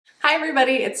Hi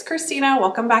everybody, it's Christina.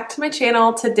 Welcome back to my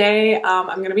channel. Today I'm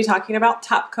going to be talking about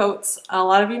top coats. A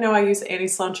lot of you know I use Annie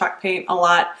Sloan Chalk Paint a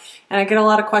lot, and I get a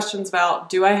lot of questions about,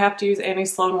 do I have to use Annie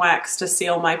Sloan wax to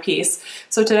seal my piece?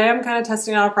 So today I'm kind of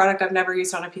testing out a product I've never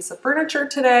used on a piece of furniture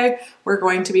today. We're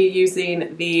going to be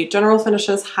using the General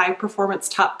Finishes High Performance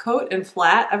Top Coat in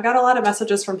flat. I've got a lot of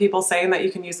messages from people saying that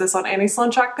you can use this on Annie Sloan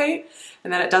Chalk Paint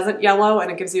and that it doesn't yellow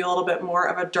and it gives you a little bit more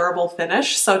of a durable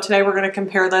finish. So today we're going to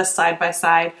compare this side by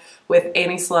side with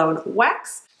Annie Sloan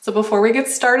wax. So before we get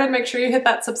started, make sure you hit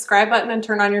that subscribe button and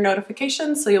turn on your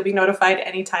notifications so you'll be notified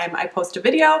anytime I post a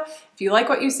video. If you like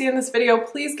what you see in this video,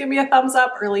 please give me a thumbs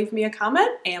up or leave me a comment,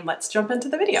 and let's jump into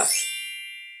the video.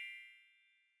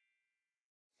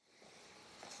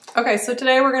 Okay, so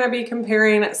today we're going to be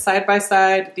comparing side by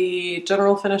side the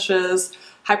General Finishes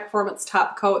High Performance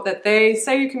Top Coat that they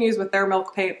say you can use with their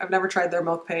milk paint. I've never tried their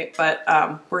milk paint, but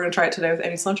we're going to try it today with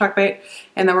Annie Sloan Chalk Paint.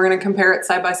 And then we're going to compare it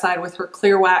side by side with her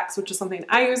clear wax, which is something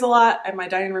I use a lot. I have my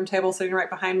dining room table sitting right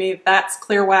behind me. That's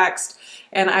clear waxed,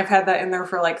 and I've had that in there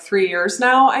for like 3 years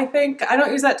now, I think. I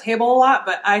don't use that table a lot,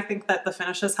 but I think that the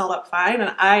finish has held up fine,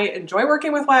 and I enjoy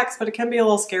working with wax, but it can be a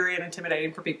little scary and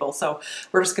intimidating for people. So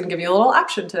we're just going to give you a little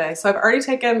option today. So I've already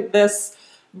taken this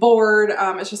board.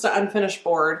 It's just an unfinished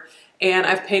board, and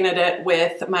I've painted it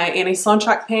with my Annie Sloan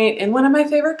Chalk Paint in one of my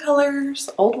favorite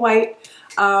colors, Old White.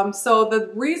 So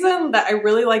the reason that I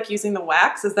really like using the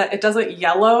wax is that it doesn't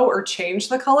yellow or change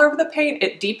the color of the paint.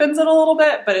 It deepens it a little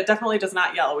bit, but it definitely does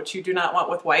not yellow, which you do not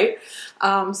want with white.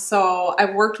 So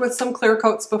I've worked with some clear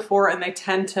coats before, and they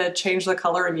tend to change the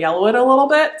color and yellow it a little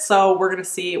bit. So we're gonna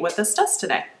see what this does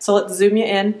today. So let's zoom you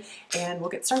in and we'll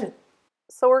get started.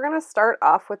 So we're going to start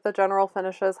off with the General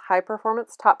Finishes High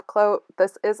Performance Top Coat.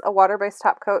 This is a water-based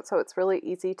top coat, so it's really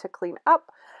easy to clean up.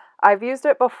 I've used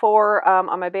it before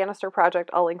on my Banister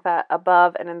project. I'll link that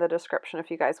above and in the description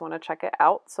if you guys want to check it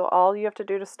out. So all you have to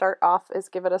do to start off is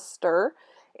give it a stir.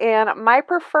 And my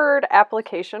preferred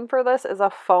application for this is a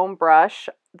foam brush.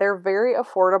 They're very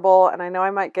affordable, and I know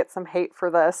I might get some hate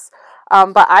for this,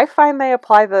 but I find they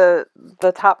apply the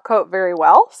top coat very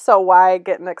well, so why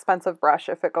get an expensive brush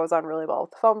if it goes on really well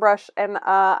with the foam brush? And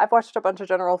I've watched a bunch of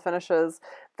General Finishes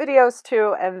videos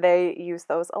too, and they use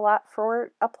those a lot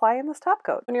for applying this top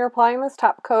coat. When you're applying this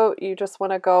top coat, you just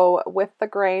want to go with the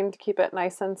grain to keep it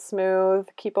nice and smooth,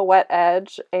 keep a wet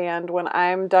edge, and when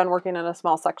I'm done working in a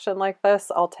small section like this,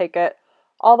 I'll take it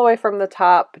all the way from the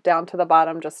top down to the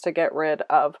bottom just to get rid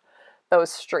of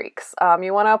those streaks.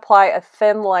 You want to apply a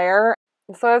thin layer.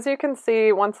 So as you can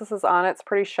see, once this is on, it's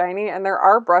pretty shiny, and there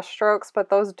are brush strokes, but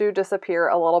those do disappear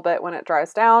a little bit when it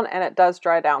dries down, and it does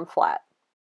dry down flat.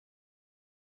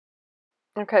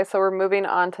 Okay, so we're moving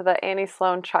on to the Annie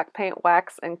Sloan Chalk Paint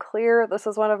Wax in Clear. This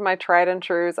is one of my tried and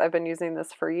trues. I've been using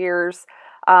this for years.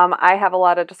 I have a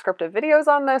lot of descriptive videos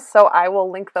on this, so I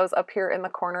will link those up here in the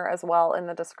corner as well in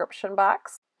the description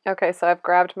box. Okay, so I've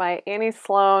grabbed my Annie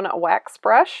Sloan wax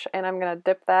brush, and I'm going to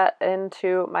dip that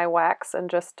into my wax and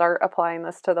just start applying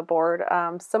this to the board.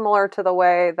 Similar to the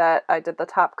way that I did the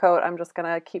top coat, I'm just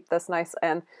going to keep this nice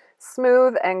and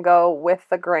smooth and go with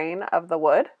the grain of the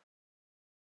wood.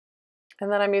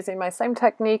 And then I'm using my same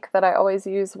technique that I always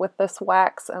use with this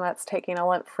wax, and that's taking a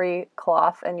lint-free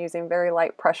cloth and using very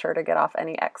light pressure to get off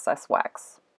any excess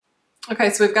wax.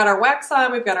 Okay, so we've got our wax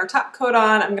on, we've got our top coat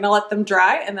on. I'm going to let them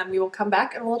dry, and then we will come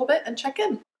back in a little bit and check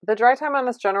in. The dry time on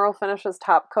this General Finishes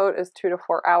top coat is 2 to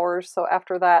 4 hours, so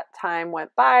after that time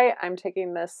went by, I'm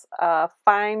taking this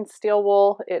fine steel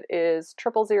wool. It is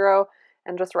 000,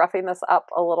 and just roughing this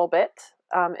up a little bit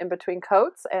in between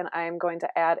coats, and I'm going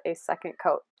to add a second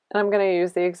coat. And I'm going to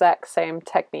use the exact same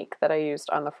technique that I used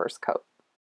on the first coat.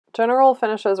 General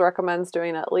Finishes recommends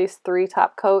doing at least 3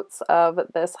 top coats of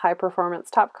this high performance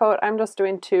top coat. I'm just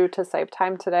doing 2 to save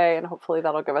time today, and hopefully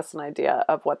that'll give us an idea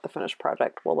of what the finished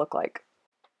project will look like.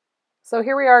 So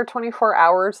here we are 24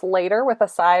 hours later with a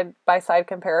side-by-side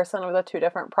comparison of the 2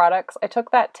 different products. I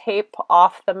took that tape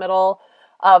off the middle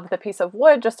of the piece of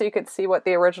wood just so you could see what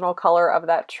the original color of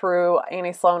that true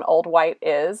Annie Sloan Old White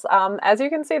is. As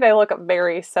you can see, they look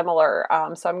very similar,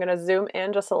 so I'm going to zoom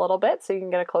in just a little bit so you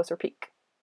can get a closer peek.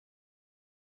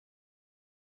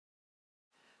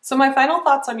 So my final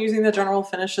thoughts on using the General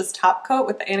Finishes top coat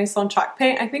with the Annie Sloan Chalk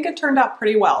Paint, I think it turned out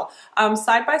pretty well.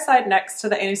 Side by side next to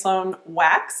the Annie Sloan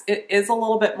wax, it is a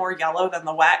little bit more yellow than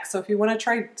the wax. So if you want to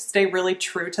try to stay really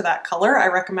true to that color, I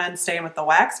recommend staying with the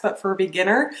wax. But for a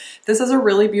beginner, this is a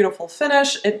really beautiful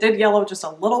finish. It did yellow just a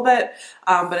little bit,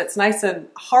 but it's nice and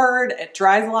hard. It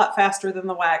dries a lot faster than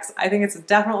the wax. I think it's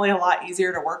definitely a lot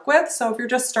easier to work with. So if you're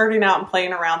just starting out and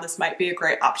playing around, this might be a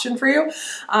great option for you.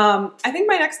 I think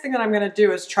my next thing that I'm going to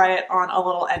do is try it on a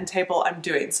little end table I'm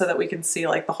doing so that we can see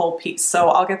like the whole piece. So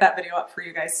I'll get that video up for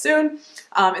you guys soon.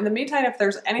 In the meantime, if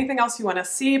there's anything else you want to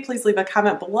see, please leave a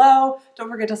comment below. Don't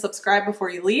forget to subscribe before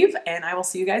you leave, and I will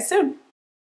see you guys soon.